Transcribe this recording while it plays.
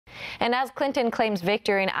And as Clinton claims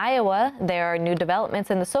victory in Iowa, there are new developments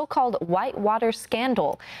in the so-called Whitewater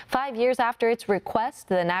scandal. 5 years after its request,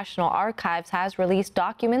 the National Archives has released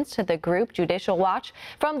documents to the group Judicial Watch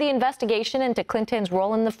from the investigation into Clinton's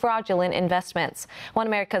role in the fraudulent investments. One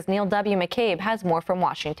America's Neil W. McCabe has more from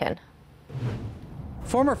Washington.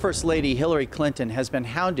 Former First Lady Hillary Clinton has been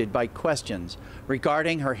hounded by questions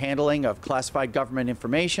regarding her handling of classified government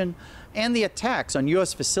information and the attacks on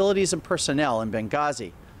U.S. facilities and personnel in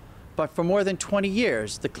Benghazi. But for more than 20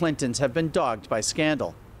 years, the Clintons have been dogged by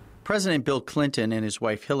scandal. President Bill Clinton and his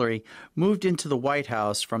wife Hillary moved into the White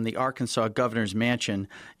House from the Arkansas governor's mansion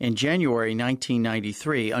in January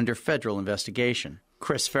 1993 under federal investigation.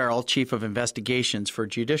 Chris Farrell, chief of investigations for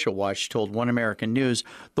Judicial Watch, told One American News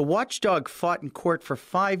the watchdog fought in court for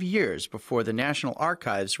 5 years before the National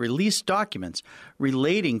Archives released documents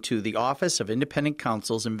relating to the Office of Independent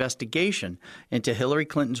Counsel's investigation into Hillary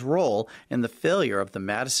Clinton's role in the failure of the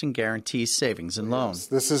Madison Savings and Loan.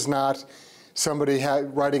 This is not somebody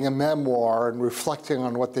writing a memoir and reflecting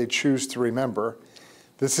on what they choose to remember.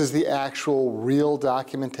 This is the actual real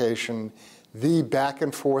documentation, the back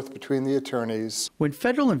and forth between the attorneys. When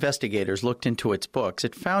federal investigators looked into its books,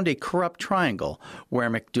 it found a corrupt triangle where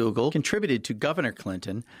McDougal contributed to Governor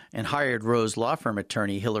Clinton and hired Rose law firm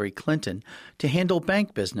attorney Hillary Clinton to handle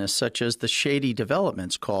bank business such as the shady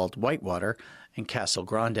developments called Whitewater and Castle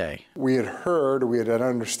Grande. We had an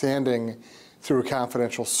understanding through a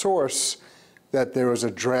confidential source that there was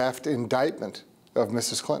a draft indictment of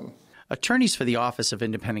Mrs. Clinton. Attorneys for the Office of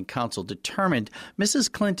Independent Counsel determined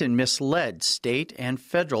Mrs. Clinton misled state and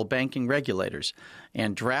federal banking regulators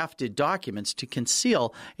and drafted documents to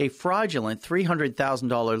conceal a fraudulent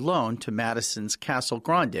 $300,000 loan to Madison's Castle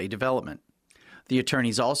Grande development. The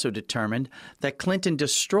attorneys also determined that Clinton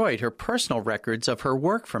destroyed her personal records of her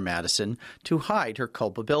work for Madison to hide her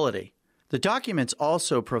culpability. The documents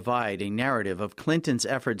also provide a narrative of Clinton's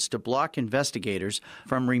efforts to block investigators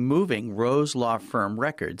from removing Rose law firm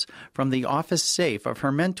records from the office safe of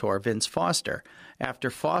her mentor, Vince Foster, after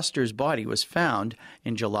Foster's body was found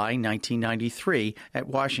in July 1993 at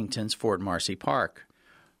Washington's Fort Marcy Park.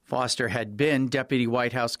 Foster had been deputy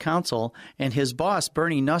White House counsel, and his boss,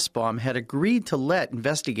 Bernie Nussbaum, had agreed to let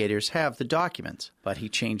investigators have the documents. But he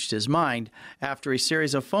changed his mind after a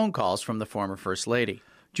series of phone calls from the former First Lady.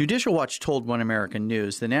 Judicial Watch told One American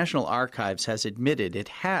News the National Archives has admitted it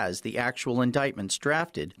has the actual indictments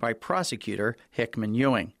drafted by prosecutor Hickman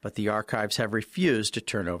Ewing, but the archives have refused to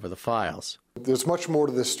turn over the files. There's much more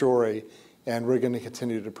to this story, and we're going to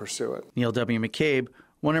continue to pursue it. Neil W. McCabe,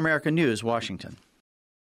 One American News, Washington.